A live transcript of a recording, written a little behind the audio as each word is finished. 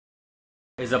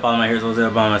What's up all my heroes, what's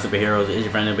up all my superheroes, it's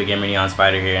your friend the Big Gamer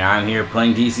NeonSpidon here, and I'm here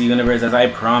playing DC Universe as I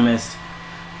promised.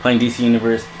 Playing DC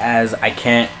Universe as I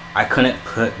couldn't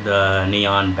put the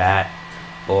Neon Bat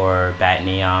or Bat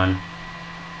Neon,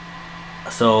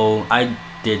 so I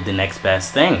did the next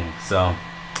best thing. So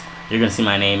you're gonna see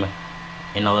my name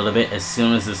in a little bit as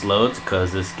soon as this loads,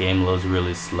 because this game loads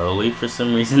really slowly for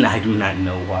some reason. I do not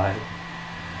know why,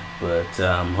 but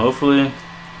hopefully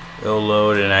it'll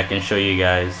load and I can show you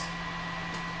guys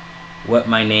what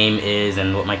my name is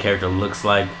and what my character looks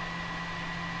like.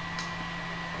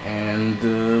 And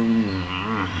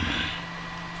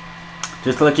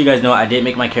just to let you guys know, I did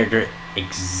make my character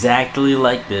exactly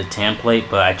like the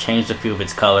template, but I changed a few of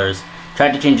its colors.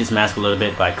 Tried to change its mask a little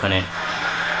bit, but I couldn't.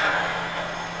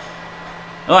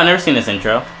 Oh, I never seen this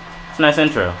intro. It's a nice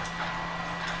intro.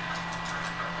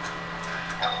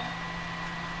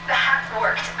 The hack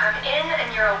worked. I'm in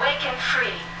and you're awake and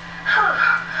free.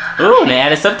 Ooh, they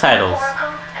added subtitles.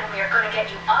 Oracle, and we are going to get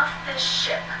you off this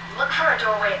ship. Look for a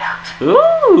doorway out.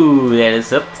 Ooh, they added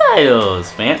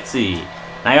subtitles. Fancy.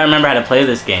 Now I gotta remember how to play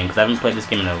this game, because I haven't played this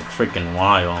game in a freaking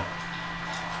while.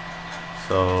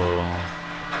 So,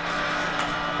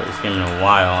 played this game in a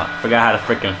while. I forgot how to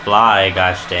freaking fly.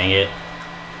 Gosh dang it.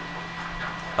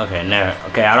 Okay, never.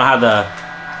 Okay, I don't have the.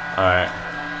 Alright.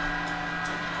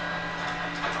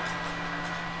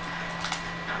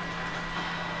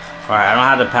 Alright, I don't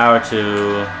have the power to.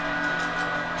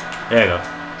 There you go.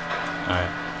 Alright.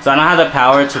 So I don't have the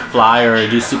power to fly or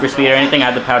do super speed or anything. I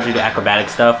have the power to do acrobatic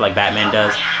stuff like Batman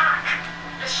does.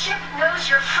 The ship knows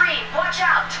you're free. Watch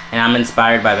out. And I'm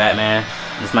inspired by Batman.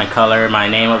 This is my color. My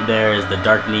name up there is the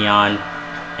Dark Neon.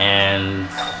 And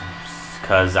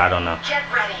because I don't know. Get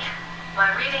ready.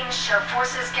 My readings show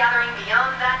forces gathering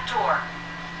beyond that door.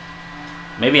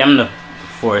 Maybe I'm the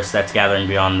force that's gathering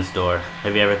beyond this door.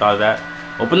 Have you ever thought of that?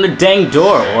 Open the dang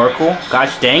door, Oracle.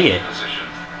 Gosh dang it.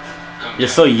 You're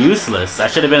so useless. I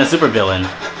should have been a supervillain.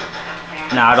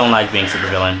 Nah, I don't like being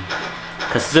supervillain,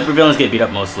 because supervillains get beat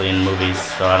up mostly in movies,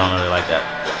 so I don't really like that.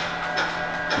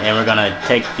 And we're gonna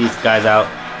take these guys out.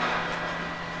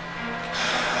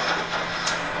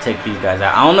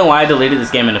 I don't know why I deleted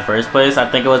this game in the first place. I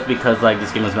think it was because like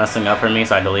this game was messing up for me,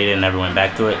 so I deleted it and never went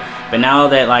back to it. But now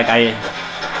that like I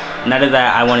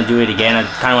want to do it again, I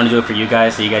kind of want to do it for you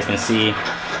guys, so you guys can see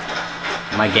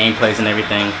my gameplays and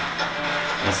everything.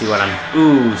 And see what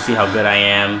see how good I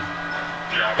am.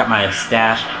 Got my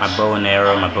staff, my bow and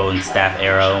arrow, my bow and staff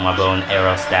arrow, my bow and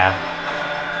arrow staff.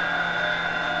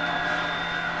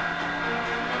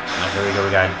 Now, here we go,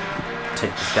 we gotta take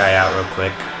this guy out real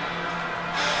quick.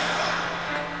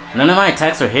 None of my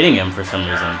attacks are hitting him for some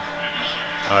reason.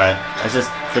 Alright, let's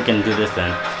just freaking do this then.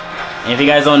 And if you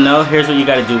guys don't know, here's what you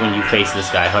gotta do when you face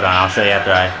this guy. Hold on, I'll show you after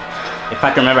if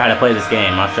I can remember how to play this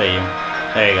game, I'll show you.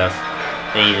 There he goes.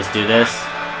 Then you just do this.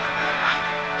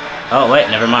 Oh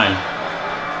wait, never mind.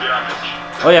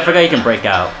 Oh yeah, I forgot you can break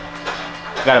out.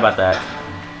 Forgot about that.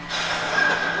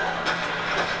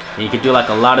 And you can do like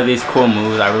a lot of these cool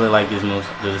moves. I really like these moves.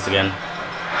 Do this again.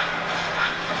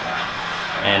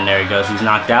 And there he goes. He's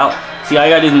knocked out. See, all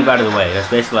you gotta do is move out of the way.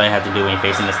 That's basically what I have to do when you're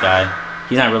facing this guy.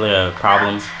 He's not really a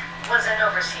problem. Was an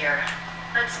overseer.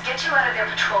 Let's get you out of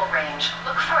their patrol range.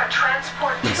 Look for a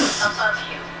transport tube above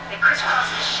you. They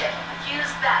crisscross the ship. Use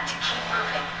that to keep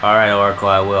moving. Alright, Oracle,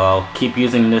 I will. I'll keep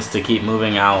using this to keep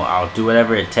moving. I'll do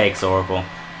whatever it takes, Oracle.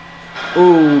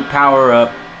 Ooh, power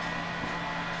up.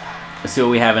 Let's see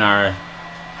what we have in our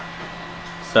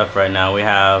stuff right now. We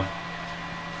have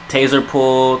taser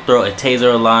pull, throw a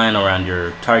taser line around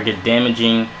your target,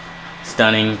 damaging,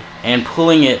 stunning, and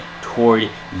pulling it toward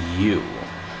you.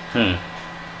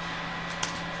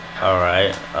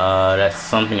 Alright, that's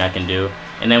something I can do.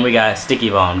 And then we got sticky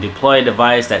bomb. Deploy a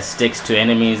device that sticks to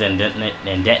enemies and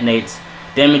detonates,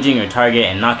 damaging your target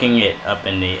and knocking it up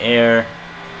in the air.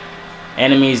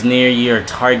 Enemies near your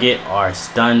target are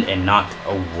stunned and knocked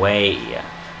away.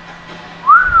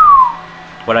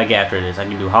 What I get after this? I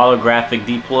can do holographic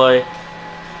deploy.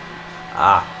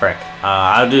 Frick.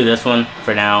 I'll do this one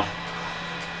for now.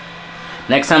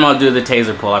 Next time I'll do the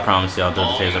taser pull. I promise you I'll do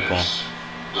the taser pull.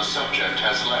 The subject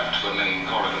has left the main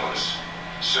corridors.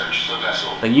 Search the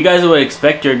vessel. Like you guys would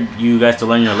expect you guys to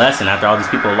learn your lesson after all these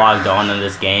people logged on in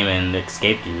this game and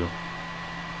escaped you.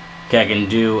 Okay, I can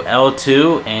do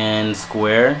L2 and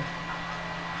square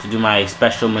to do my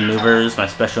special maneuvers, my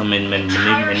special maneuvers.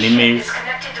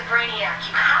 Connected to Brainiac.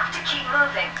 You have to keep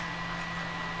moving.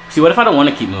 See, what if I don't want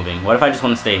to keep moving? What if I just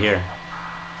want to stay here?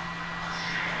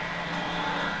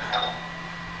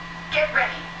 Get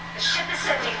ready. The ship is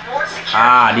sending more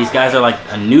security. These guys are like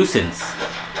a nuisance.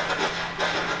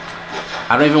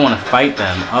 I don't even want to fight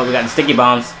them. Oh, we got the sticky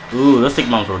bombs. Ooh, those sticky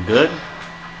bombs were good.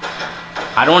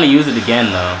 I don't want to use it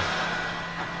again, though.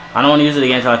 I don't want to use it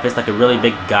again until I face like a really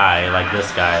big guy, like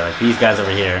this guy, like these guys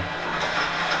over here.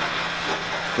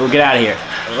 We'll get out of here.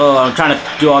 Oh, I'm trying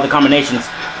to do all the combinations.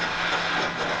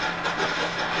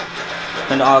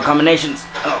 And all combinations.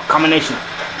 Oh, combination.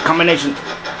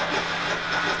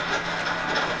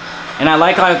 And I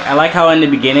like how in the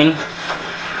beginning,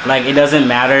 like it doesn't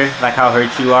matter like how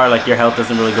hurt you are, like your health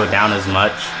doesn't really go down as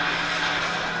much.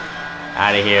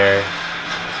 Out of here.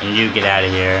 And you get out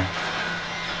of here.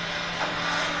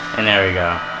 And there we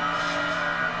go.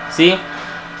 See?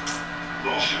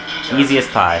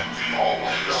 Easiest pie.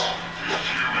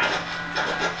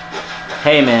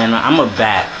 Hey man, I'm a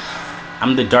bat.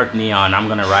 I'm the Dark Neon. I'm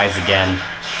gonna rise again.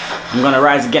 I'm gonna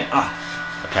rise again. Oh.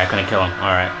 Okay, I couldn't kill him.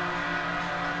 Alright.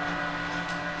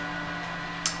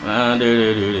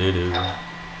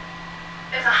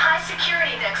 There's a high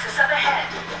security nexus up ahead.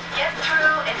 Get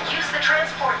through and use the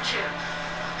transport tube.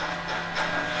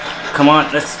 Come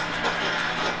on, let's...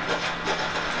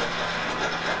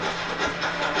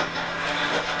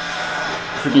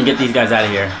 If we can get these guys out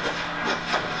of here.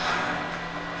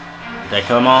 Did I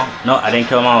kill them all? No, I didn't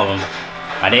kill them all of them.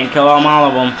 I didn't kill them all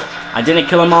of them. I didn't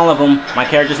kill them all of them. My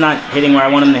character's not hitting where I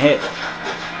want him to hit.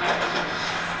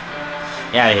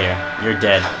 Get out of here. You're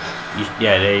dead.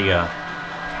 Yeah, there you go.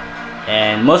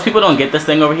 And most people don't get this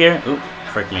thing over here. Oop,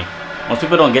 frick me. Most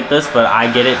people don't get this, but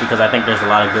I get it because I think there's a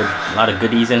lot of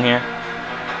goodies in here.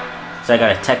 So I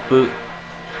got a tech boot.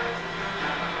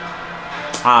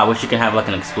 Ah, I wish you could have like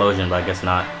an explosion, but I guess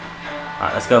not.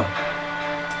 Alright, let's go.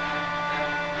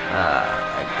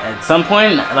 At some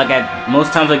point, like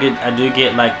most times I do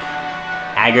get like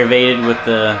aggravated with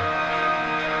the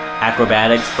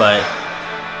acrobatics, but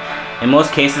in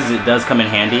most cases it does come in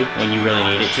handy when you really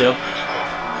need it to.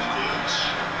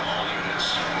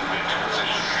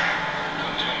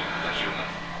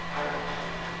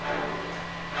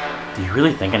 Do you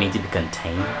really think I need to be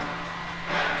contained?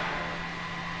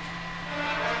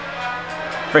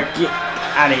 Frick you!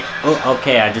 Out of here! Oh,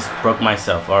 okay, I just broke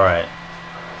myself. Alright.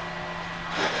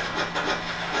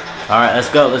 Alright, let's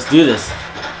go. Let's do this.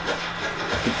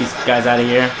 Get these guys out of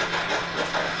here.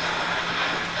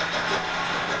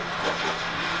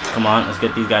 Come on, let's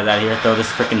get these guys out of here. Throw this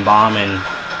freaking bomb and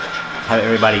have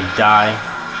everybody die.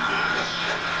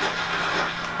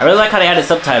 I really like how they added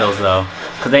subtitles though.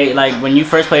 Because they, like, when you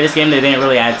first play this game, they didn't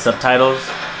really add subtitles.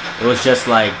 It was just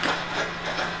like,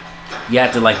 you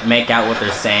have to like make out what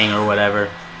they're saying or whatever.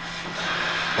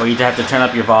 Or you have to turn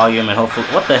up your volume and hopefully...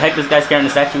 What the heck? This guy's carrying a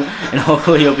statue? And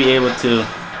hopefully you'll be able to...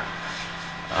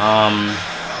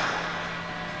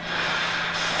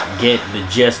 get the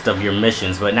gist of your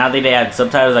missions. But now that they add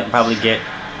subtitles, I can probably get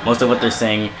most of what they're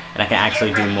saying. And I can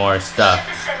actually do more stuff.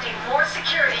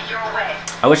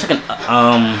 I wish I can...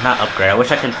 not upgrade. I wish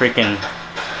I can freaking...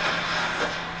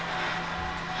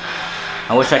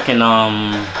 I wish I can,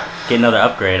 get another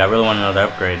upgrade. I really want another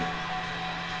upgrade.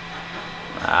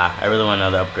 I really want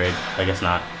another upgrade. I guess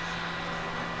not.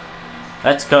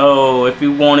 Let's go. If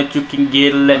you want it, you can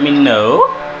get it. Let me know.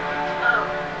 Oh,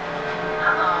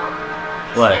 hello.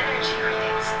 What? Energy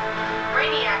readings.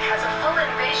 Brainiac has a full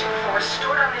invasion force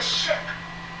stored on this ship.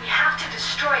 We have to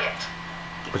destroy it.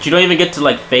 But you don't even get to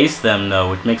like face them though,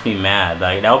 which makes me mad.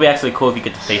 Like that would be actually cool if you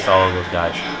get to face all of those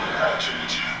guys.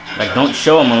 Like don't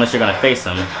show them unless you're gonna face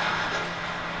them.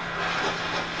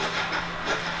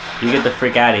 You get the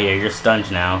freak out of here. You're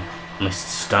sponged now. I'm like,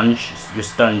 sponged? You're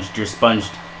sponged. You're sponged.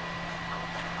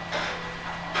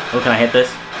 Oh, can I hit this?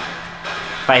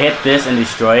 If I hit this and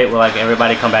destroy it, will like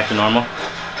everybody come back to normal?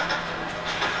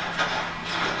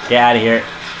 Get out of here.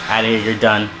 Out of here. You're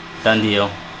done. Done deal.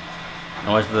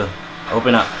 Now where's the...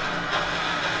 Open up.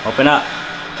 Open up.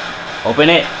 Open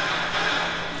it.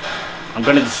 I'm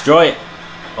gonna destroy it.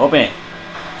 Open it.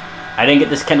 I didn't get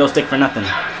this kendo stick for nothing.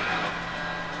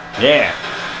 Yeah.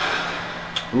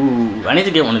 Ooh, I need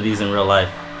to get one of these in real life.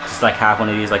 Just like have one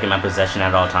of these like in my possession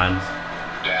at all times.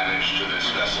 Damage to this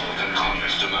vessel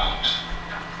continues to mount.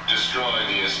 Destroy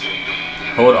the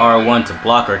escapee. Hold R1 to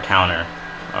block or counter.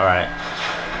 Alright.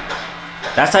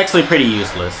 That's actually pretty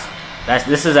useless.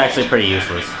 This is actually pretty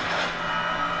useless.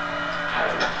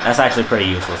 That's actually pretty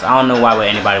useless. I don't know why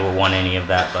anybody would want any of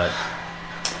that, but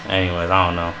anyways, I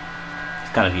don't know.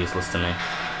 It's kind of useless to me.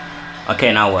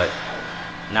 Okay, now what?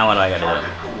 Now what do I gotta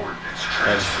do?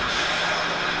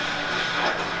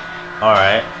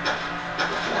 Alright.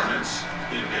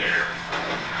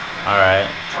 Alright.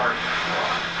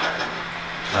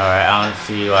 Alright, I don't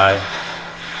see why.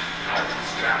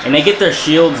 And they get their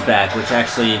shields back, which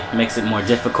actually makes it more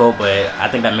difficult, but I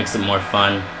think that makes it more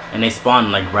fun. And they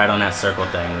spawn like right on that circle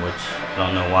thing, which I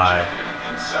don't know why.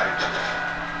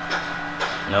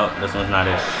 Nope, this one's not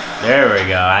it. There we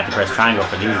go. I have to press triangle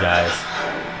for these guys.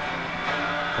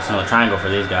 Press no triangle for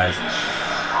these guys.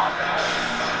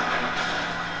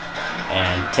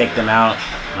 And take them out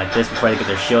like this before they get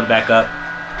their shield back up.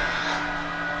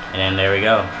 And then there we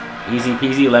go. Easy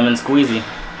peasy lemon squeezy.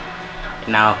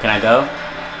 Now, can I go?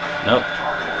 Nope.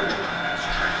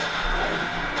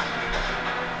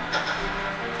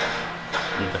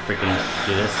 Need to freaking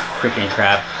do this freaking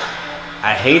crap.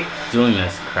 I hate doing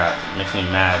this crap. It makes me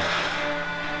mad.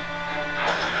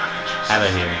 Out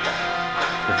of here.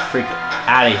 The freak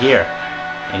out of here.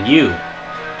 And you,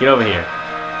 get over here.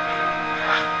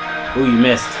 Ooh, you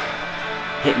missed.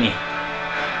 Hit me.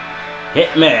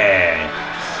 Hit me.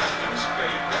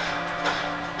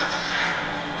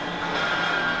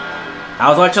 I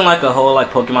was watching like a whole like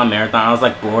Pokemon marathon. I was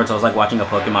like bored, so I was like watching a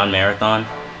Pokemon marathon.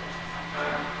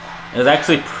 It was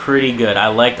actually pretty good. I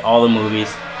liked all the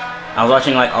movies. I was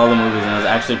watching like all the movies, and it was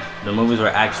actually, the movies were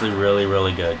actually really,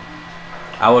 really good.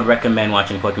 I would recommend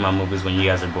watching Pokemon movies when you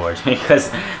guys are bored, because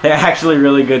they're actually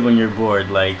really good when you're bored,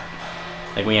 like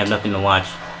when you have nothing to watch.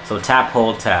 So tap,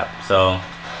 hold, tap. So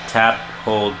tap,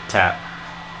 hold, tap.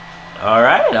 All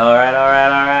right, all right, all right,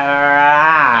 all right,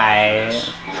 all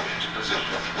right.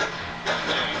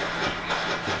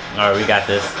 All right, we got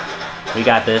this. We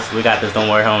got this. We got this. Don't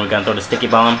worry, home. We're gonna throw the sticky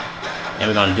bomb, and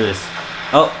we're gonna do this.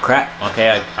 Oh crap! Okay,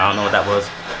 I don't know what that was.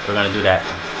 We're gonna do that.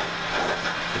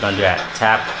 We're gonna do that.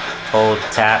 Tap, hold,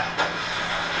 tap,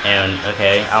 and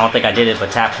okay. I don't think I did it, but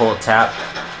tap, hold, tap.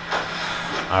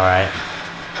 All right.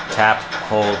 Tap,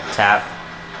 hold, tap.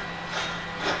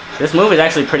 This move is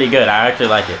actually pretty good. I actually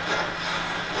like it.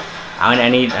 I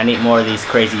need more of these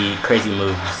crazy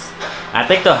moves. I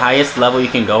think the highest level you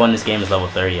can go in this game is level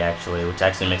 30 actually, which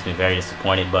actually makes me very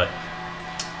disappointed, but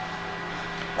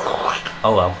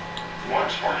oh well. What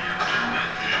are you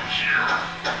doing in here?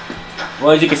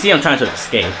 Well, as you can see, I'm trying to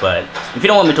escape, but if you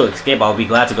don't want me to escape, I'll be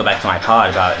glad to go back to my pod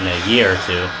about in a year or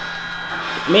two.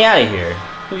 Get me out of here.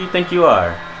 Who do you think you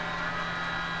are?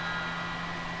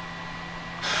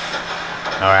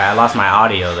 Alright, I lost my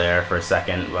audio there for a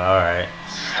second, but alright.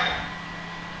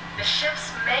 The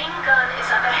ship's main gun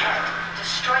is up ahead.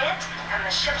 Destroy it, and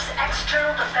the ship's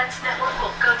external defense network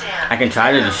will go down. I can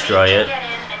try to destroy it. Get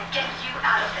in and get you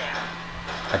out of there.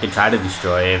 I can try to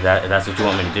destroy it if that's what you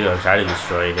want me to do. I'll try to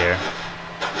destroy it here.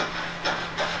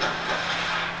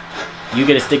 You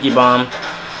get a sticky bomb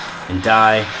and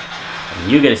die.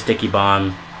 And you get a sticky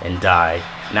bomb and die.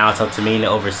 Now it's up to me and the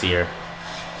Overseer.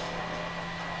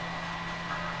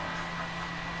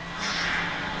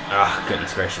 Ah,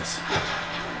 goodness gracious.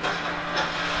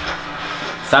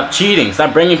 Stop cheating.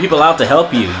 Stop bringing people out to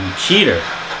help you, you cheater.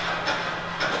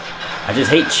 I just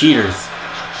hate cheaters.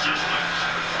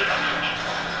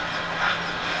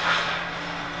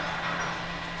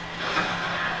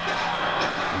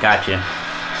 Gotcha.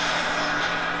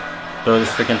 Throw this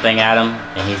freaking thing at him,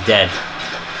 and he's dead.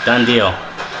 Done deal.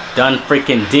 Done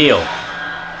freaking deal.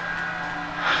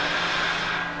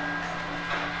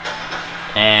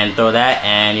 And throw that,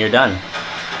 and you're done.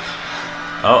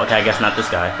 Oh, okay, I guess not this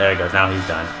guy. There he goes. Now he's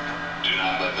done. Do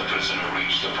not let the prisoner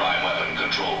reach the prime weapon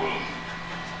control room.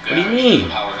 What do you mean? The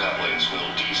power couplings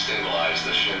will destabilize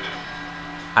the ship.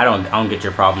 I don't get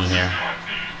your problem here.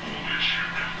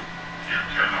 You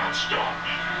cannot stop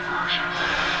the conversion.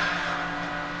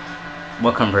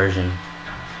 What conversion?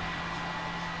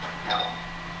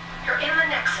 You're in the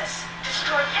Nexus.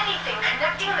 Destroy anything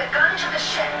connecting the gun to the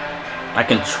ship. I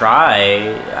can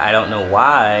try. I don't know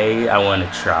why I want to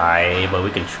try, but we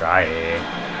can try it.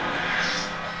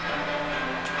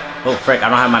 Oh frick! I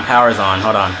don't have my powers on.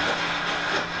 Hold on.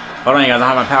 Hold on, you guys.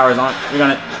 I don't have my powers on.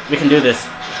 We can do this.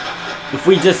 If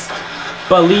we just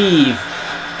believe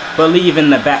in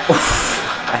the back.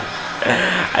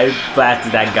 I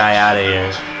blasted that guy out of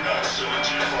here.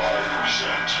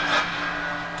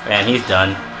 And he's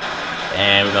done.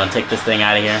 And we're gonna take this thing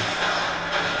out of here.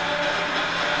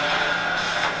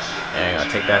 And we're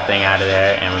gonna take that thing out of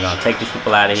there, and we're gonna take these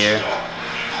people out of here.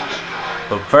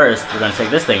 But first, we're gonna take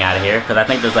this thing out of here, because I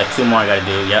think there's like 2 more I gotta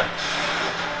do. Yep.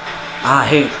 I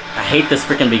hate this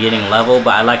freaking beginning level,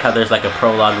 but I like how there's like a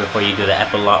prologue before you do the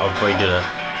epilogue, or before you do the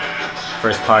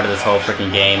first part of this whole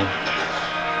freaking game.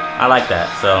 I like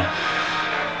that. So,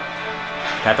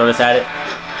 can I throw this at it?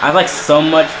 I have like so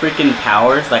much freaking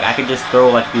powers. Like I could just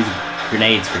throw like these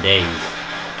grenades for days.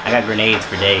 I got grenades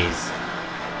for days.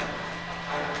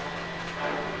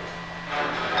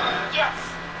 Yes,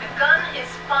 the gun is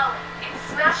falling. It's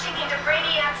smashing into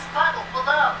Brainiac's bottle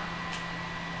below.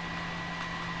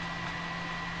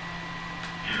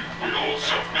 You will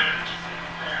submit.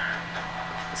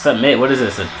 Submit. What is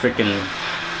this? A freaking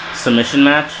submission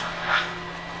match?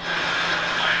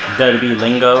 WWE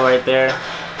lingo right there.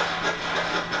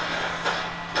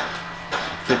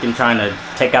 Freaking trying to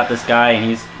take out this guy and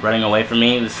he's running away from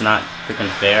me. This is not freaking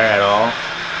fair at all.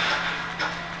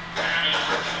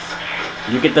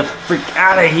 You get the freak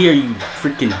out of here, you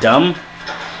freaking dumb.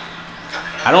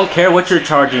 I don't care what you're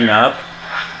charging up.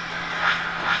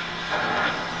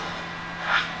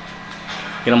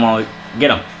 Get him all.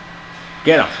 Get him.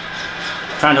 Get him.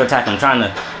 Trying to attack him. Trying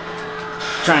to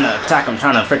attack him.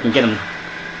 Trying to freaking get him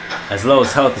as low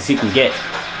as health as he can get.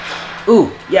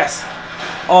 Ooh, yes.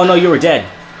 Oh no, you were dead.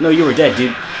 No, you were dead,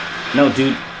 dude. No,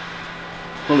 dude.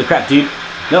 Holy crap, dude.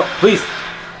 No, please.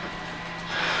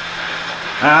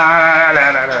 Ah,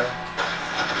 da, da, da.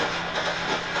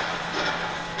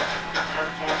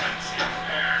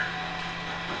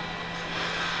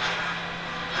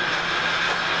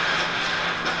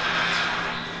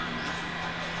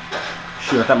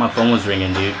 Shoot, I thought my phone was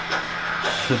ringing, dude.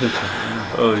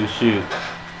 Holy shoot.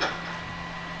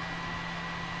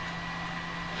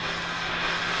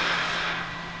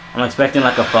 I'm expecting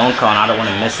like a phone call and I don't want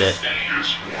to miss it.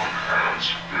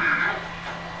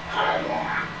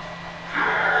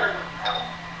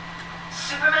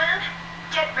 Superman,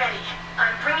 get ready.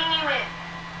 I'm bringing you in.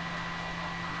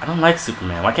 I don't like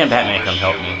Superman. Why can't Batman come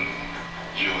help me?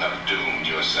 You have doomed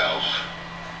yourself.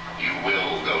 You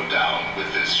will go down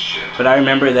with this ship. But I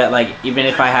remember that, like, even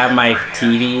if I have my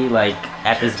TV, like,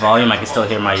 at this volume, I can still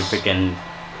hear my freaking...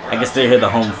 I can still hear the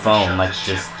home phone, like,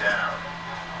 just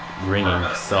ringing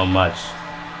so much.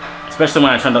 Especially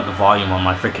when I turned up the volume on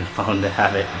my freaking phone to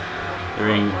have it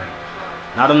ring.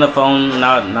 Not on the phone,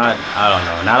 not, I don't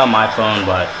know, not on my phone,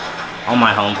 but on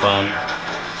my home phone.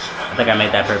 I think I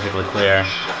made that perfectly clear.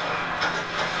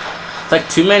 It's like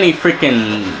too many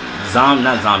freaking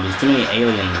not zombies, too many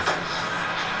aliens.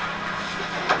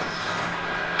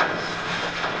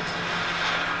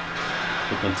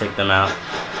 We can take them out.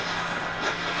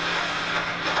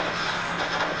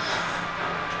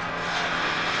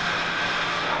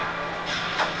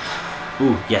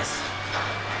 Ooh, yes.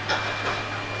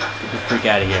 Get the freak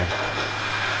out of here.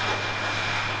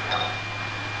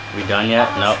 We done yet?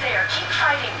 Nope. There. Keep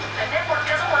fighting. The network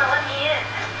doesn't want to let me in.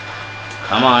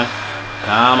 Come on.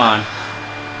 Come on.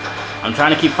 I'm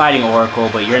trying to keep fighting Oracle,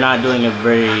 but you're not doing a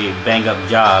very bang-up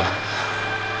job.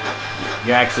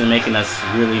 You're actually making us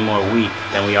really more weak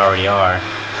than we already are.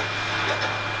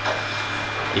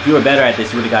 If you were better at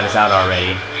this, you would have got us out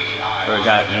already. Or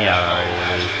got me out already,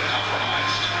 at least.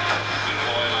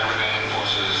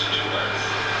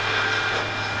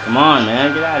 Come on,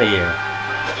 man, get out of here.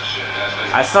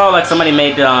 I saw like somebody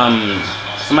made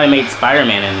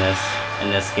Spider-Man in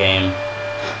this game.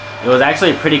 It was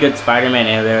actually a pretty good Spider-Man,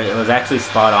 and it was actually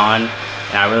spot on,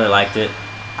 and I really liked it.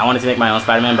 I wanted to make my own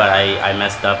Spider-Man, but I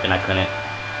messed up and I couldn't.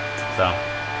 So,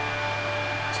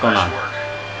 what's going on?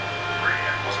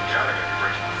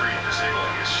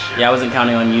 Yeah, I wasn't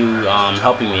counting on you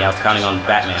helping me. I was counting on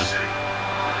Batman.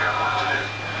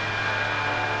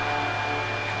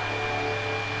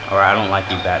 Alright, I don't like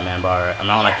you, Batman, but alright. I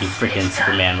don't like you, freaking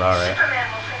Superman, but alright.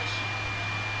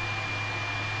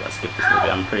 Let's skip this movie.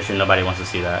 I'm pretty sure nobody wants to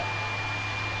see that.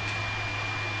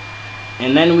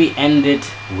 And then we end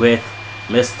it with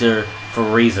Mr.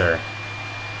 Freezer,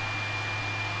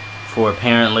 who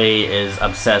apparently is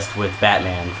obsessed with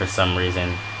Batman for some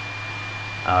reason.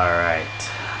 Alright.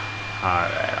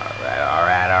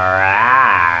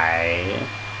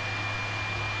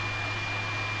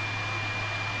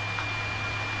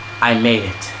 I made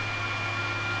it.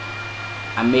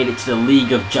 I made it to the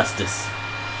League of Justice.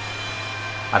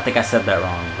 I think I said that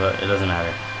wrong, but it doesn't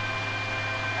matter.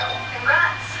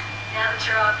 Congrats. Now that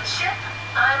you're off the ship,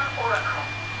 I'm Oracle.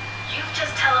 You've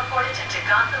just teleported into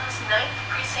Gotham's 9th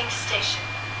Precinct Station,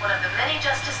 one of the many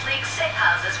Justice League safe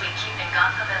houses we keep in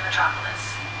Gotham and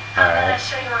Metropolis. How about I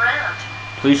show you around?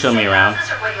 Please show me around. Safe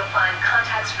houses are where you'll find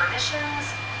contacts for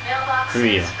missions,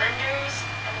 mailboxes, vendors,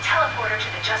 and the teleporter to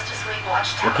the Justice League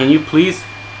Watchtower. Well, can you please...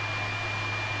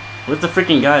 Where's the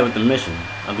freaking guy with the mission?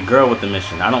 Or the girl with the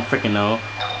mission? I don't freaking know.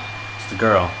 It's the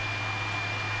girl.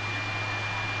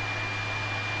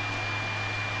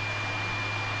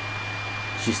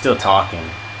 She's still talking.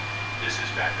 This is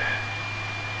Batman.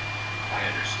 I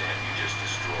understand you just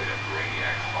destroyed a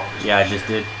Brainiac harvest. Yeah, I just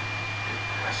did.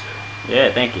 Impressive.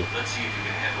 Yeah, thank you. Let's see if you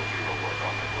can handle hero work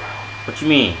on the ground. What you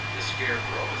mean? The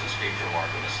Scarecrow has escaped from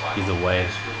Arkham Asylum. He's away.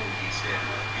 He's filling East End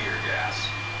with fear gas.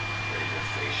 Ready to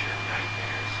face your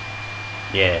nightmares.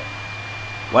 Yeah.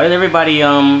 Why did everybody,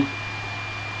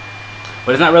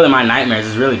 But it's not really my nightmares,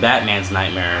 it's really Batman's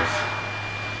nightmares.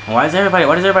 Why does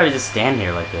everybody just stand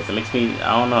here like this? It makes me,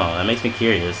 I don't know, that makes me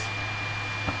curious.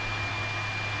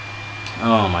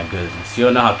 Oh my goodness. You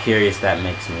don't know how curious that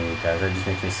makes me, guys. That just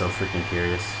makes me so freaking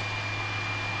curious.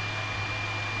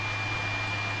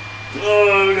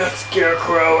 Oh, we got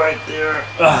Scarecrow right there.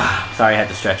 Ugh. Sorry, I had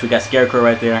to stretch. We got Scarecrow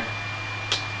right there,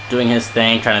 doing his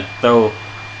thing, trying to throw.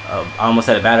 I almost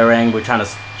had a batarang. We're trying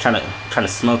to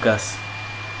smoke us,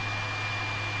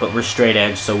 but we're straight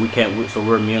edge, so we can't. So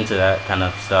we're immune to that kind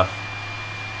of stuff,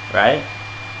 right?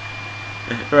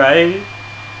 Right?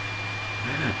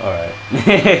 All right.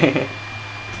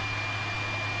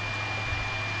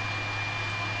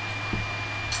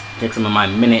 Take some of my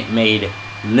Minute Maid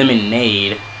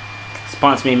lemonade.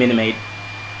 Sponsor me, Minute Maid.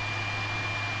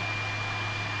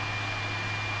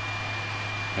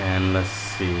 And let's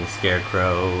see,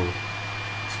 Scarecrow,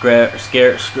 Squirrel.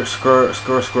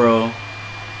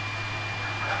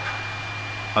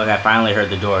 Okay, I finally heard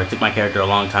the door. It took my character a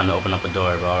long time to open up a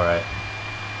door, but alright.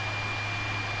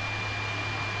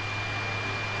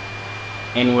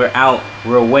 And we're out,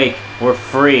 we're awake, we're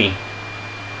free.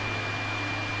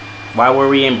 Why were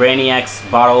we in Brainiac's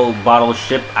bottle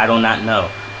ship? I do not know.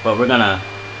 But we're gonna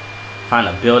find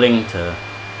a building to...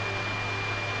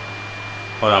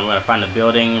 Hold on, we're gonna find a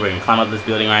building. We're gonna climb up this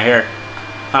building right here.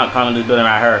 Climb up this building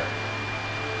right here.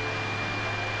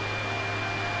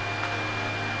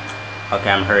 Okay,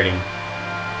 I'm hurting.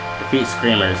 Defeat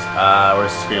Screamers.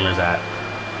 Where's the Screamers at?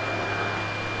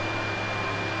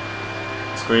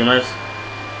 Screamers?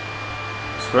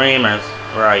 Screamers,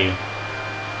 where are you?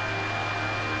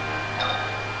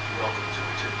 Welcome to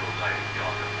a typical night in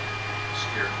Gotham.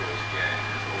 Scarecrow's gang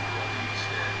has overrun the East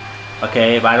End.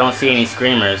 Okay, but I don't see any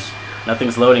Screamers.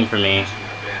 Nothing's loading for me.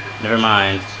 Never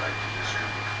mind.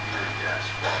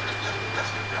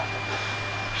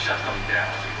 Shut them down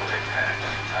before they panic the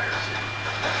entire city.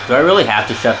 Do I really have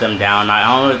to shut them down? I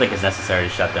don't really think it's necessary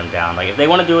to shut them down. Like, if they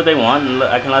want to do what they want,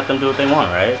 I can let them do what they want,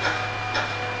 right?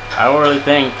 I don't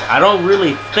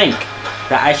really think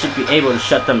that I should be able to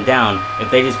shut them down if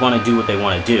they just want to do what they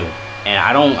want to do. And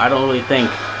I don't really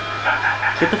think...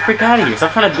 Get the frick out of here.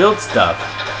 Stop trying to build stuff.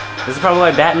 This is probably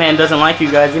why Batman doesn't like you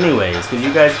guys anyways. Because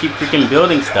you guys keep freaking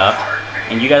building stuff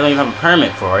and you guys don't even have a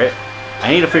permit for it. I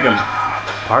need a freaking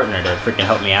partner to freaking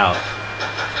help me out.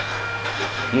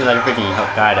 I need like a freaking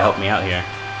guy to help me out here.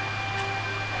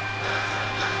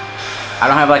 I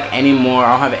don't have like any more,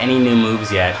 I don't have any new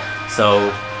moves yet.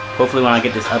 So hopefully when I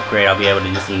get this upgrade I'll be able to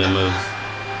do some new moves.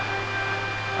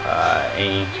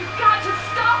 You got to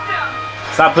stop them!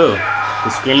 Stop who? The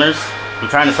Screamers? I'm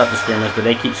trying to stop the Screamers, but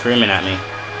they keep screaming at me.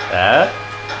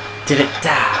 Did it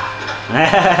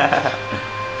die?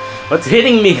 What's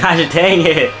hitting me? Gosh dang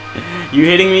it. You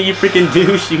hitting me, you freaking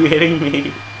douche? You hitting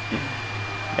me?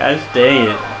 Gosh dang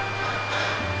it.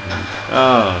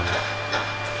 Oh.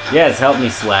 Yes, help me,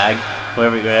 swag.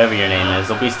 Whoever your name is.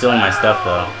 Don't be stealing my stuff,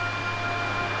 though.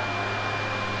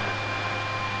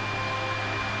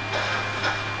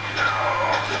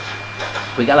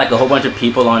 We got like a whole bunch of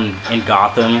people in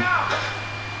Gotham.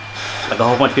 Like a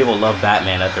whole bunch of people love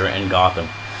Batman that they're in Gotham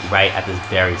right at this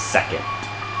very second.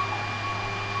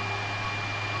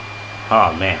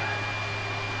 Oh man.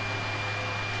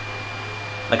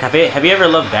 Like have you ever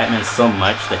loved Batman so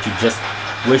much that you just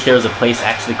wish there was a place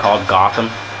actually called Gotham?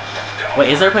 Wait,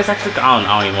 is there a place actually? I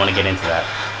don't even want to get into that.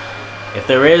 If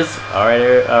there is,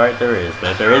 alright there is.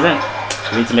 But if there isn't,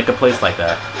 we need to make a place like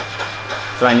that.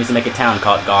 Somebody needs to make a town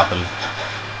called Gotham.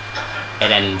 And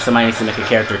then somebody needs to make a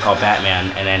character called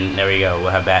Batman, and then there we go,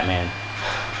 we'll have Batman.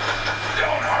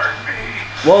 Don't hurt me.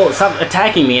 Whoa, stop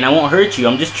attacking me and I won't hurt you.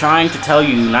 I'm just trying to tell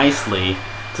you nicely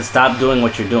to stop doing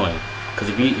what you're doing. Because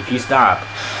if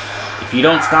you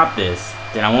don't stop this,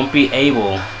 then I won't be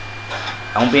able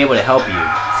to help you.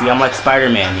 See, I'm like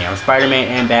Spider-Man here. I'm Spider-Man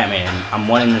and Batman. I'm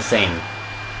one and the same.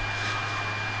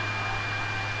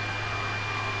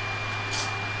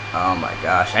 Oh my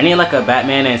gosh. I need like a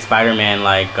Batman and Spider-Man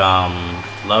like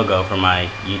logo for my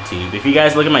YouTube. If you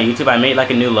guys look at my YouTube, I made like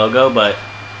a new logo, but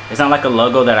it's not like a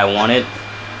logo that I wanted.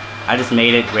 I just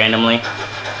made it randomly.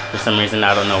 For some reason,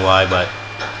 I don't know why, but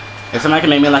if somebody can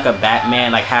make me like a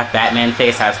Batman, like half Batman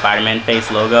face, half Spider-Man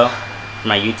face logo for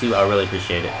my YouTube, I'll really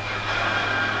appreciate it.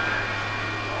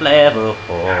 Level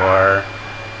 4.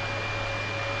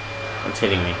 What's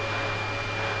hitting me?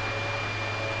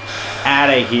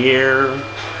 Outta here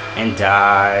and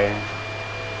die.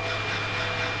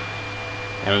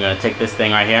 And we're gonna take this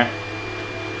thing right here.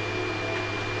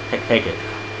 Take it.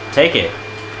 Take it.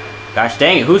 Gosh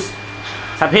dang it,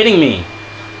 stop hitting me,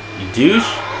 you douche.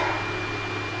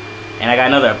 And I got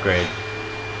another upgrade.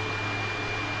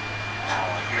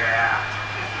 Oh yeah.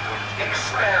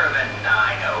 Experiment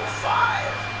 905.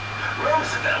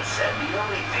 Roosevelt said the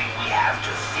only thing we have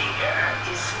to fear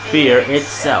is Fear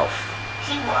itself.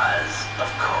 He was, of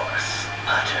course,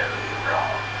 utterly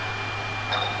wrong.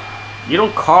 You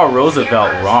don't call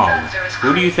Roosevelt wrong.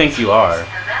 Who do you think you are? And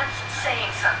that's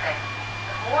saying something.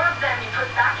 The more of them you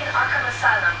put back in Arkham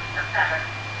Asylum, the better.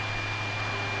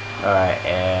 Alright,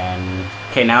 and...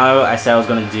 Okay, now I said I was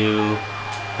gonna do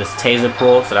this taser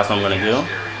pull, so that's what I'm gonna do.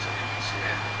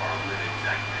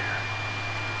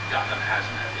 Gotham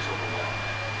hazmat is overwhelmed.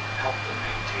 Help them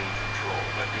maintain control,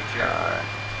 but be careful.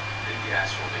 The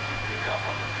gas will make you pick up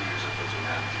on the fears of those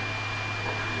around you,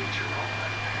 or create your own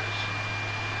nightmares.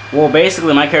 Well,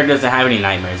 basically, my character doesn't have any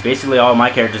nightmares. Basically, all my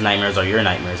character's nightmares are your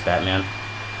nightmares, Batman.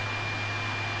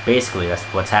 Basically, that's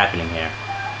what's happening here.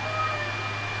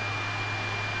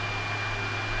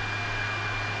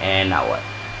 And now what?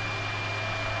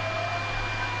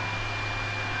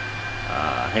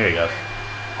 Here he goes.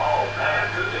 Oh man,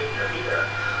 good thing you're here.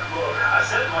 Look, I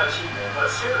sent my team in,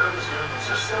 but Scarecrow's goons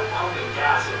are still pumping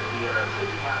gas into the air and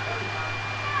taking out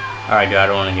everybody. Alright, dude, I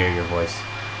don't want to hear your voice.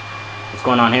 What's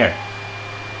going on here?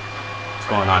 What's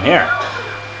going on here?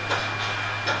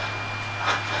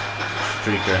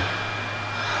 Streaker.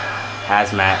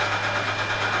 Hazmat.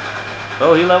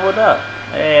 Oh, he leveled up.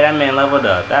 Hey, that man leveled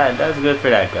up. That's good for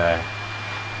that guy.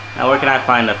 Now where can I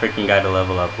find a freaking guy to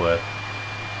level up with?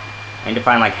 I need to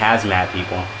find like hazmat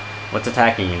people. What's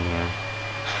attacking me here?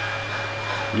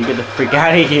 You get the freak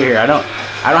out of here. I don't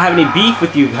have any beef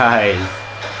with you guys.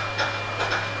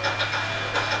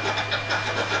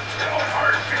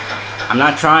 I'm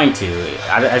not trying to.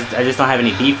 I just don't have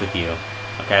any beef with you.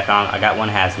 Okay, I got one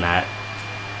hazmat.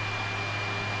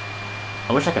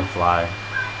 I wish I can fly.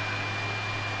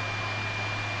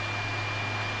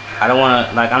 I don't want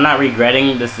to, like, I'm not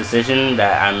regretting this decision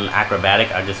that I'm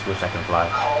acrobatic. I just wish I can fly.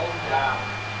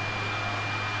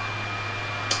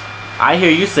 I hear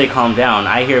you say calm down.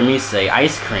 I hear me say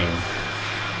ice cream.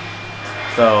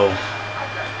 So,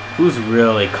 who's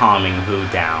really calming who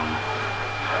down?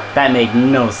 That made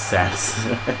no sense.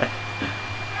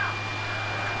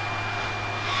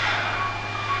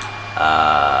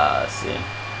 Let's see.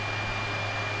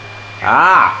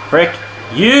 Ah, frick.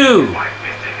 You!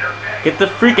 Get the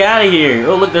freak out of here!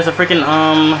 Oh look, there's a freaking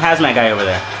hazmat guy over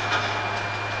there.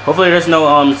 Hopefully there's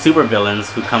no super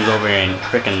villains who comes over and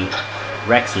freaking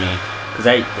wrecks me, cause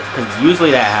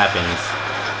usually that happens.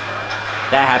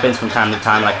 That happens from time to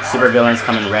time. Like super villains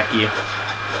come and wreck you.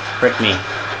 Frick me!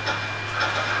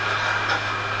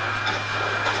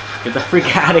 Get the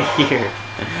freak out of here!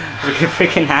 Get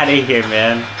freaking out of here,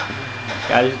 man!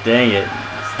 Gosh dang it!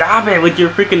 Stop it with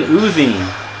your freaking oozing!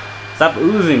 Stop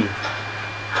oozing!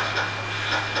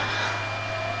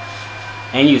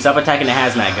 And you, stop attacking the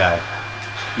hazmat guy.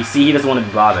 You see, he doesn't want to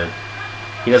be bothered.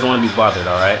 He doesn't want to be bothered,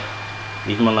 alright?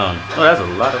 Leave him alone. Oh, that's a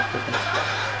lot of freaking...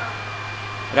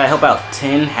 I gotta help out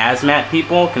 10 hazmat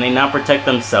people? Can they not protect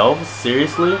themselves?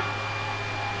 Seriously?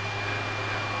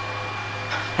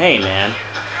 Hey, man.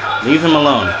 Leave him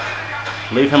alone.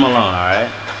 Leave him alone,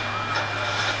 alright?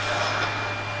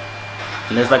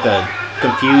 And there's like a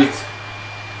confused...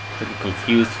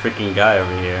 confused freaking guy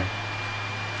over here.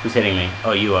 Who's hitting me?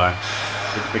 Oh, you are.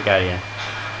 Get the freak out of here.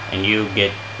 And you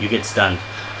get stunned.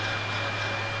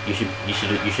 You should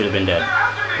have been dead.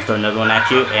 Let's throw another one at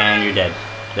you, and you're dead.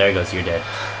 There it goes, you're dead.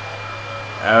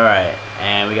 Alright,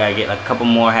 and we gotta get a couple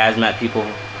more hazmat people.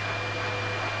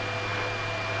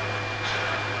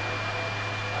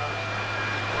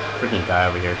 Freaking guy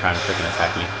over here trying to freaking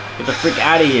attack me. Get the freak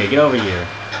out of here, get over here.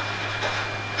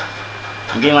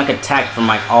 I'm getting like attacked from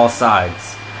like all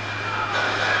sides.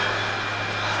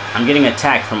 I'm getting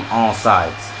attacked from all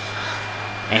sides.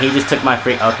 And he just took my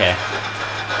freak. Okay.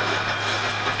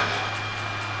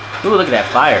 Ooh, look at that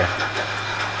fire.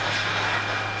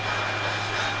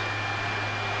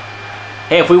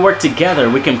 Hey, if we work together,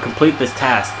 we can complete this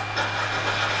task.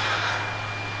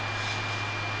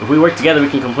 If we work together, we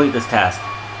can complete this task.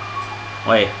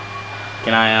 Wait.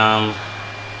 Can I,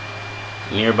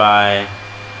 nearby.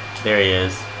 There he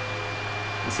is.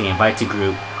 Let's see, invite to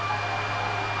group.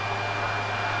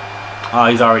 Oh,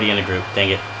 he's already in a group. Dang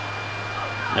it.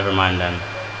 Never mind then.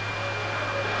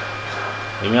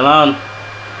 Leave me alone.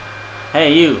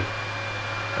 Hey, you.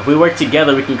 If we work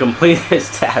together, we can complete this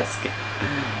task.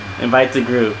 Invite to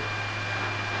group.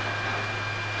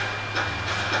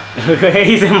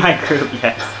 He's in my group,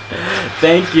 yes.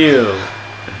 Thank you.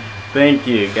 Thank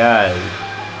you, guys.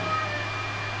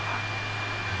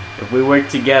 If we work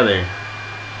together.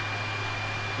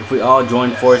 If we all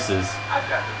join forces.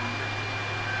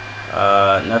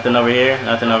 Nothing over here?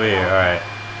 Nothing over here. Alright.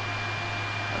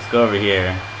 Let's go over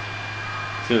here.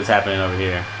 See what's happening over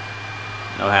here.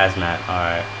 No hazmat.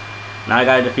 Alright. Now I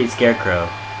gotta defeat Scarecrow.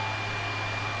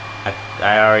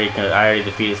 I already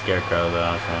defeated Scarecrow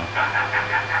though. So.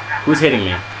 Who's hitting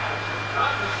me?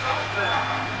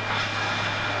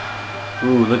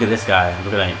 Ooh, look at this guy.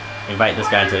 We're gonna invite this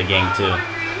guy into the gang too.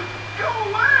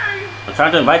 I'm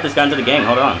trying to invite this guy into the gang.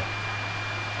 Hold on.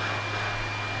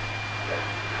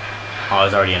 Oh,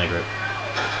 he's already in a group.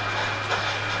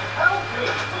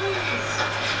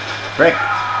 Frick.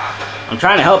 I'm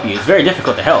trying to help you. It's very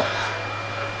difficult to help.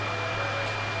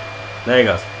 There he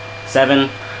goes. 7.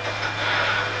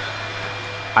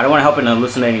 I don't want to help an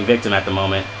hallucinating victim at the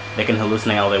moment. They can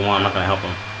hallucinate all they want. I'm not going to help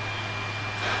them.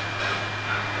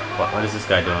 What is this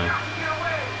guy doing?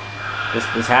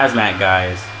 This hazmat guy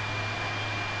is...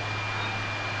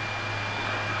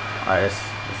 Alright,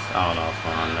 I don't know what's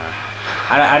going on there.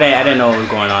 I didn't know what was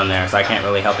going on there, so I can't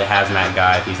really help the hazmat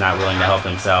guy if he's not willing to help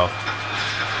himself.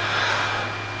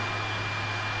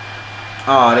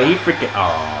 Oh, did he freaking...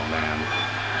 Oh, man.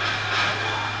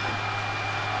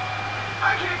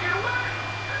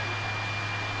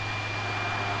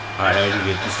 Alright, now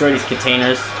we can destroy these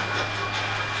containers.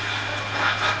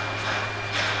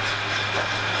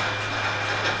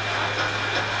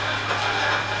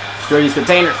 Destroy these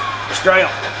containers. Destroy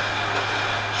them.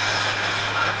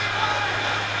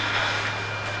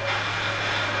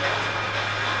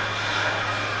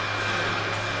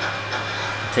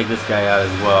 Take this guy out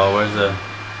as well. Where's the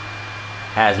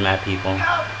hazmat people?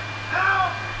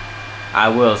 I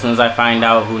will. As soon as I find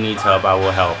out who needs help, I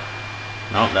will help.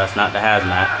 Nope, that's not the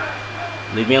hazmat.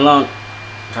 Leave me alone.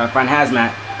 I'm trying to find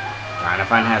hazmat.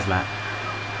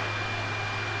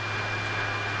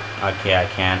 Okay, I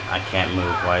can't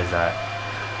move. Why is that?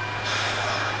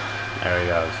 There he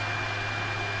goes.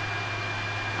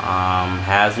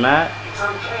 Hazmat? It's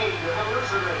okay, you're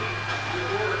hallucinating. We're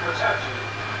here to protect you.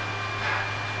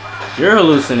 You're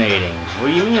hallucinating. What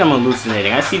do you mean I'm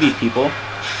hallucinating? I see these people.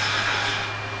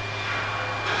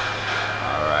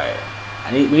 Alright.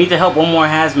 We need to help one more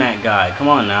hazmat guy. Come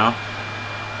on now.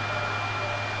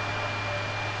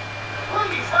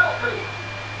 Please help me.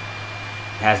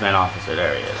 Hazmat officer,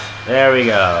 there he is. There we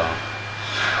go.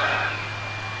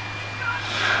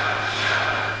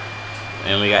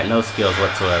 And we got no skills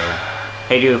whatsoever.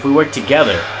 Hey dude, if we work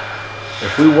together.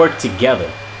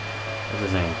 What's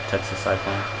his name? Texas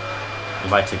Cyclone?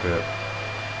 Invite to group.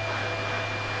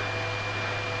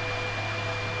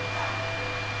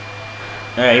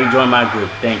 Alright, you joined my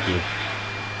group. Thank you.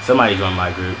 Somebody joined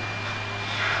my group.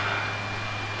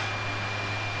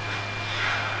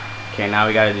 Okay, now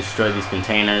we gotta destroy these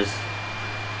containers.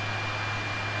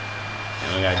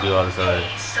 And we gotta do all this other...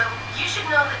 Hey, so you should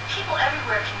know that people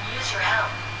everywhere can use your help.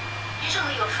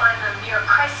 Usually you'll find them near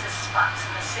crisis spots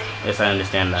in the city. Yes, I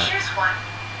understand that. Here's one.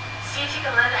 See if you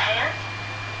can lend a hand?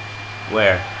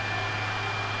 Where?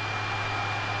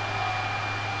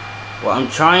 Well, I'm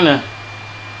trying to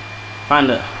find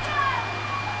the...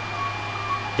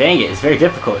 Dang it, it's very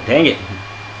difficult. Dang it.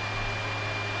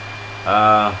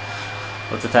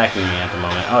 What's attacking me at the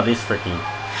moment? Oh, this freaking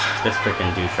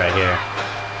douche right here.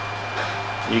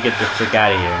 You get the frick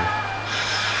out of here.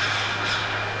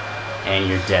 And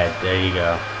you're dead. There you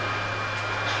go.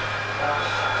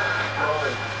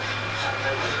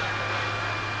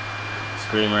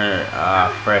 Screamer,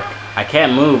 frick. I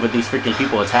can't move with these freaking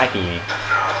people attacking me.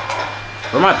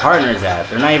 Where my partners at?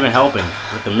 They're not even helping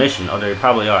with the mission. Oh, they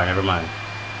probably are. Never mind.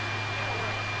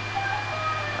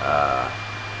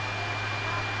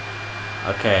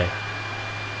 Okay.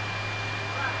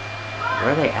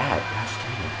 Where are they at? Gosh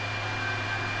dang it.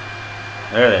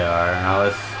 There they are. Now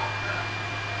let's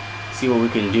see what we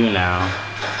can do now.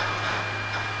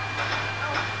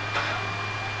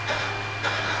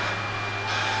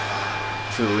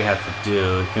 See what we have to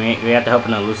do. We have to help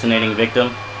an hallucinating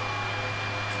victim?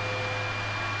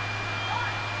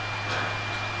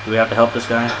 Do we have to help this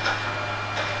guy?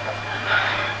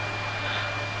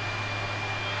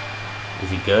 Is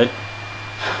he good?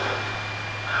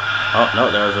 Oh,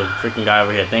 no, there was a freaking guy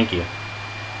over here. Thank you.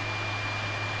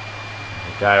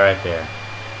 The guy right there.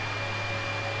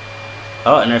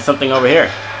 Oh, and there's something over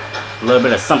here. A little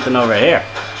bit of something over here.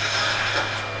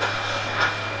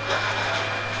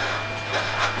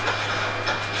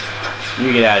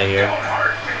 You get out of here.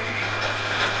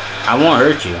 I won't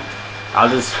hurt you. I'll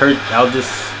just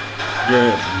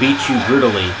beat you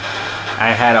brutally.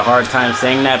 I had a hard time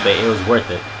saying that, but it was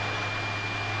worth it.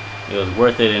 It was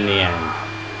worth it in the end.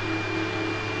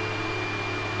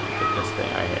 Get this thing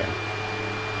right here.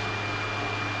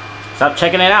 Stop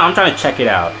checking it out. I'm trying to check it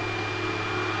out.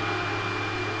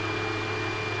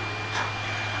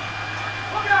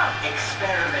 Look out!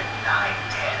 Experiment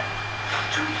 910.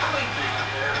 To quickly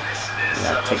nervousness.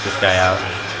 Yeah, take this guy out.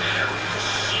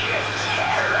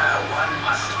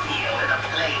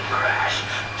 plane crash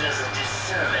does a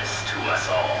disservice to us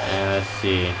all. And let's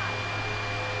see.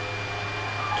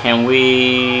 Can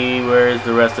we... Where's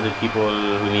the rest of the people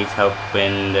who needs help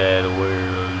in the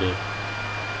world?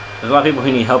 There's a lot of people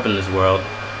who need help in this world.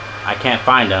 I can't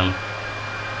find them.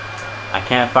 I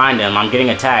can't find them. I'm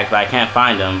getting attacked, but I can't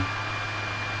find them.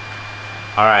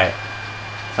 Alright.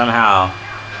 Somehow,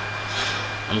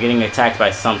 I'm getting attacked by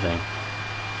something.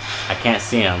 I can't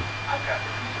see him.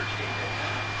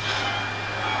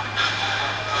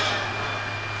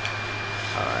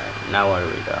 Alright, now where do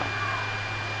we go?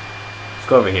 Let's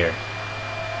go over here.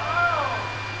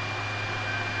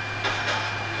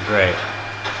 Great.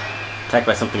 Attacked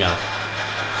by something else.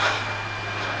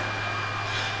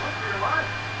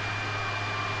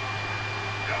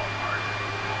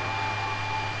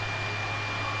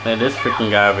 Man, this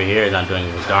freaking guy over here is not doing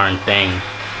a darn thing.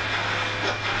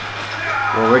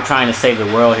 Well, we're trying to save the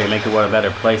world here, make the world a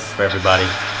better place for everybody.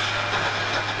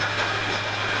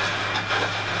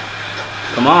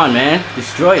 Come on, man.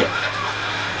 Destroy it.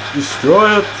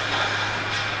 Destroy it.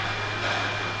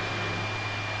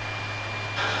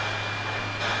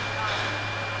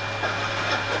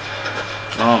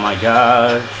 Oh my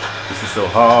gosh. This is so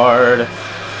hard.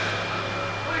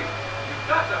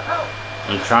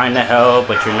 I'm trying to help,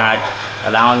 but you're not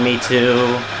allowing me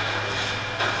to.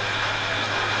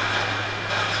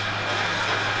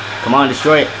 Come on,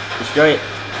 destroy it. Destroy it.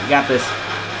 We got this.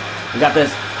 We got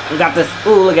this. We got this.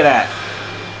 Ooh, look at that.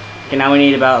 Okay, now we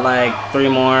need about like 3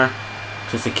 more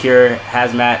to secure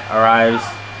hazmat arrives.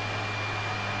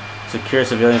 Secure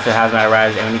civilians to hazmat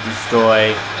arrives, and we need to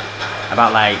destroy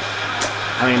about like,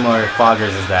 how many more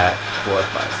foggers is that? 4,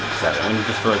 5, 6, 7. We need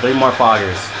to destroy 3 more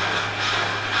foggers.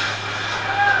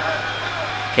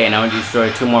 Okay, now we need to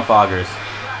destroy 2 more foggers.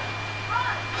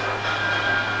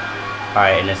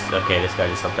 Alright, and this, okay, this guy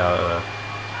just helped out.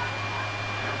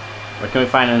 Where can we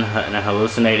find a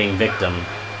hallucinating victim?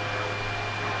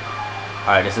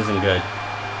 Alright, this isn't good.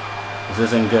 This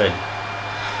isn't good.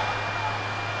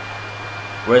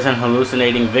 Where's an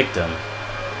hallucinating victim?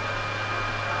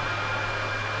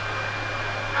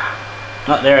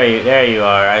 Oh, there you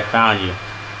are. I found you.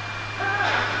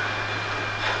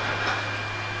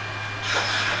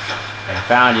 I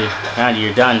found you. Found you.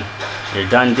 You're done. You're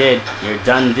done did. You're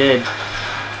done did.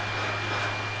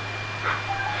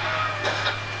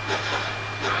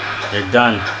 You're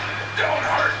done. Don't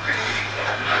hurt me.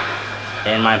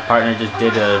 And my partner just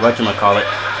did a whatchamacallit.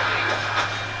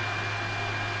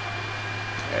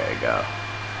 There you go.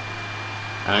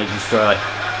 I need to destroy like,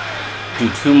 do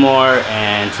 2 more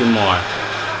and 2 more.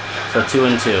 So 2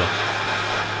 and 2.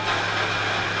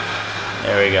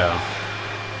 There we go.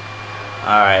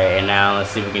 Alright, and now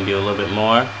let's see if we can do a little bit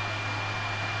more.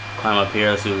 Climb up here,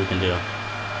 let's see what we can do.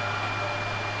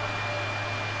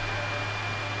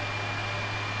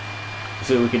 Let's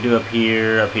see what we can do up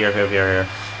here, up here, up here, up here, up here.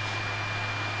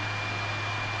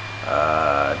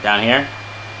 Down here?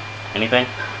 Anything?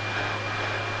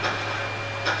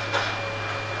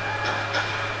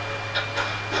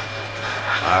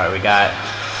 Alright, we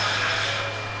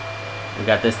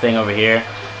got this thing over here.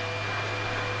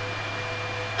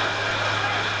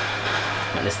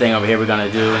 And this thing over here we're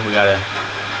gonna do. We gotta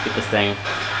get this thing.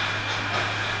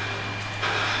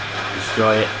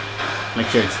 Destroy it. Make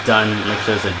sure it's done. Make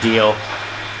sure it's a deal.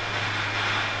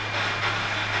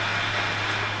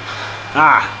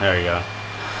 Ah! There we go.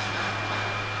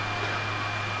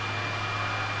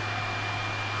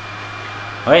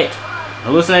 Wait!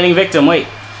 Hallucinating victim, wait!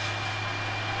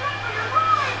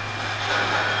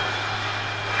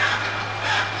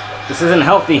 This isn't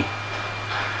healthy.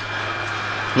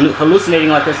 Hallucinating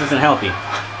like this isn't healthy.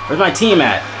 Where's my team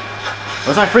at?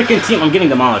 Where's my freaking team? I'm getting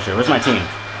demolished here. Where's my team?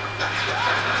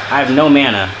 I have no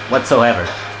mana whatsoever.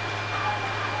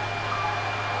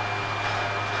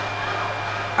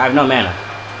 I have no mana.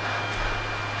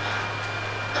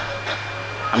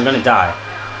 I'm gonna die.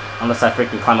 Unless I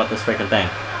freaking climb up this freaking thing.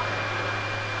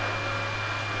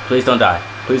 Please don't die.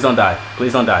 Please don't die.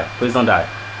 Please don't die. Please don't die.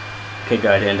 Okay,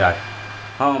 good. I didn't die.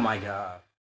 Oh my god.